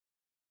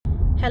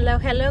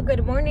Hello,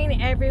 good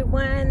morning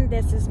everyone.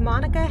 This is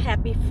Monica.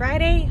 Happy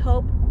Friday.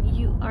 Hope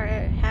you are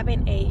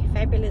having a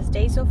fabulous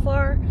day so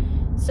far.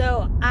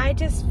 So I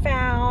just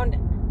found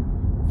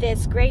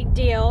this great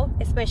deal,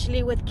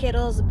 especially with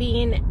kiddos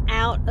being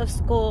out of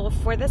school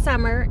for the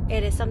summer.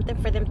 It is something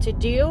for them to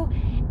do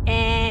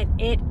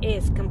and it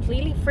is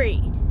completely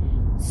free.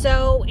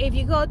 So if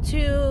you go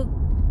to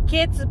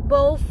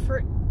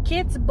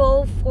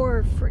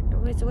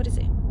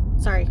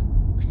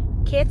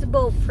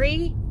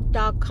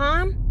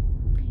kidsbowlfree.com,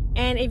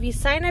 and if you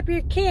sign up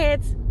your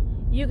kids,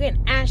 you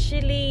can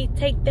actually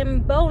take them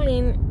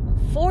bowling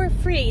for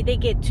free. They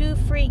get 2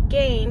 free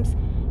games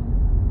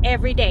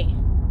every day.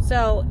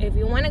 So if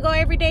you want to go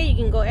every day, you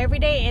can go every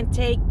day and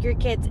take your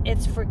kids.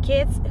 It's for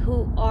kids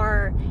who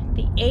are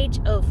the age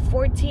of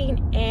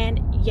 14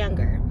 and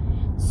younger.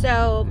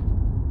 So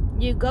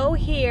you go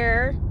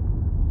here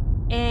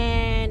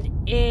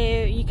and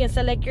you can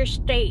select your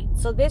state.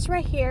 So this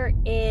right here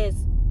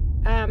is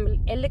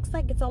it looks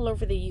like it's all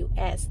over the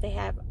US. They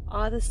have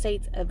all the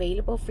states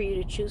available for you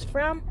to choose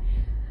from.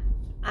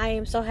 I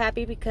am so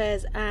happy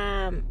because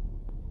I'm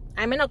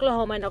in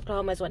Oklahoma, and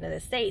Oklahoma is one of the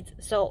states.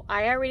 So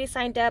I already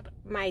signed up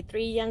my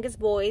 3 youngest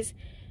boys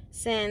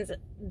since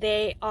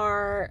they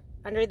are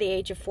under the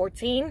age of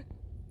 14.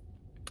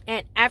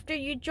 And after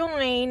you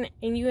join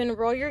and you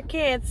enroll your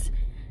kids,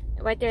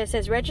 right there it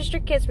says register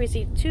kids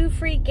receive 2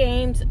 free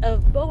games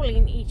of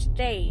bowling each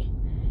day.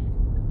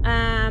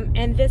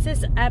 And this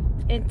is up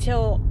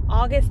until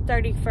August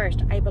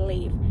 31st, I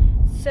believe.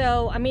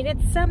 So, I mean,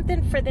 it's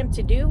something for them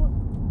to do,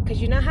 because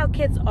you know how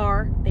kids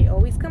are. They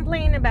always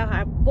complain about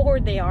how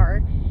bored they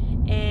are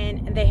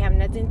and they have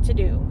nothing to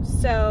do.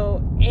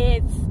 So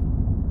it's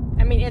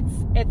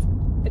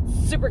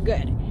super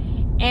good.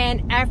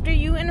 And after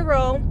you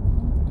enroll,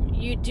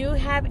 you do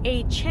have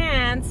a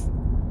chance.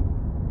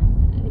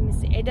 Let me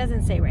see, it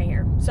doesn't say right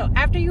here. So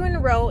after you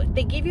enroll,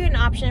 they give you an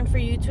option for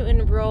you to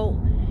enroll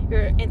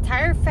your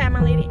entire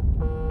family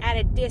at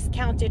a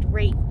discounted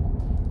rate.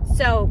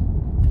 So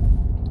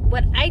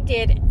what I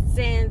did,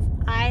 since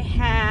I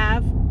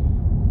have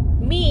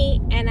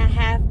me and I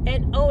have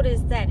an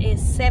Otis that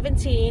is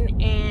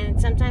 17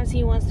 and sometimes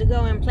he wants to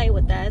go and play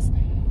with us,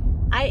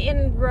 I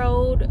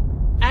enrolled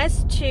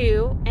us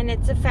 2, and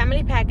it's a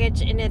family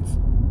package, and it's,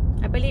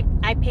 I believe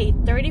I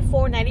paid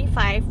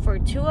 $34.95 for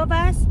 2 of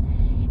us,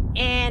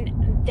 and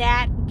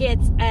that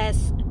gets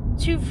us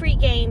 2 free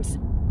games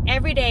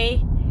every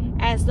day,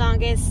 as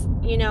long as,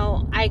 you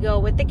know, I go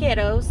with the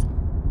kiddos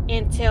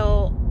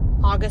until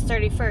August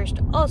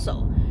 31st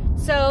also.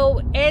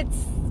 So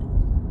it's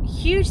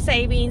huge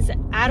savings.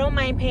 I don't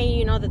mind paying,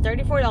 you know, the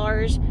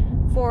 $34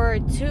 for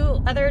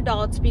 2 other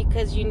adults,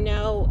 because, you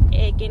know,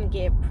 it can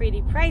get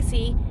pretty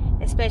pricey,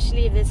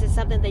 especially if this is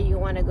something that you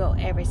want to go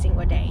every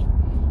single day.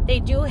 They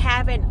do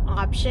have an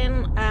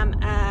option,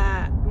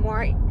 a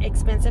more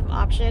expensive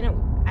option.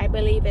 I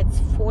believe it's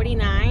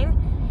 $49.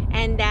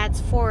 And that's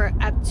for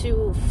up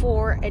to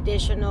 4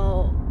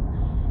 additional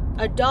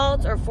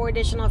adults or 4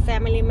 additional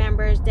family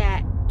members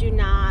that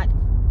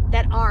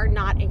are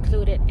not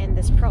included in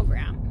this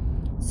program.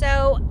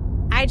 So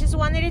I just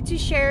wanted to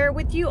share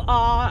with you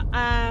all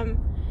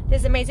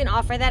this amazing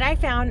offer that I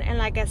found. And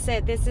like I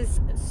said, this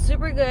is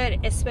super good,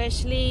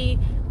 especially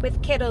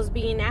with kiddos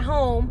being at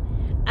home.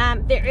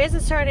 There is a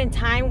certain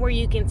time where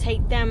you can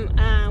take them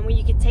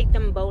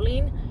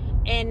bowling.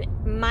 In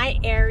my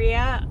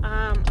area,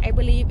 I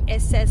believe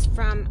it says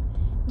from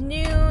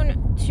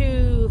noon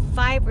to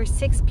 5 or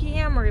 6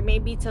 p.m. or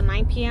maybe till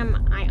 9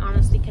 p.m. I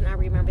honestly cannot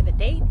remember the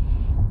date,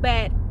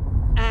 but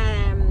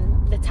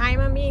the time,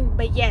 I mean.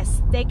 But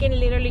yes, they can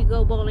literally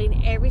go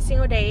bowling every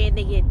single day, and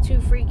they get 2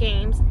 free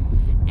games.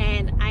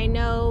 And I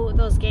know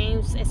those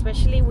games,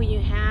 especially when you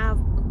have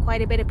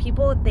quite a bit of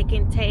people, they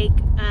can take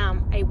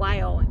a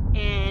while.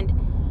 And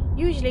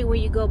usually when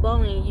you go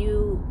bowling,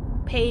 you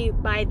pay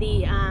by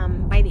the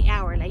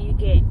hour. Like, you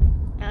get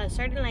a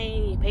certain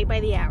lane, you pay by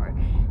the hour.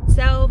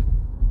 So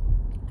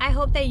I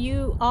hope that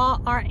you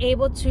all are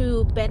able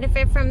to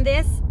benefit from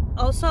this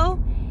also.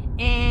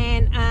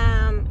 And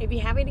if you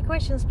have any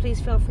questions,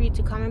 please feel free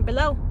to comment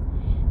below.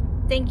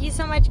 Thank you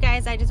so much,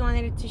 guys. I just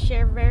wanted to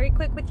share very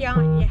quick with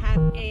y'all. You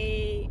have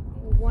a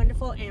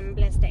wonderful and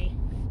blessed day.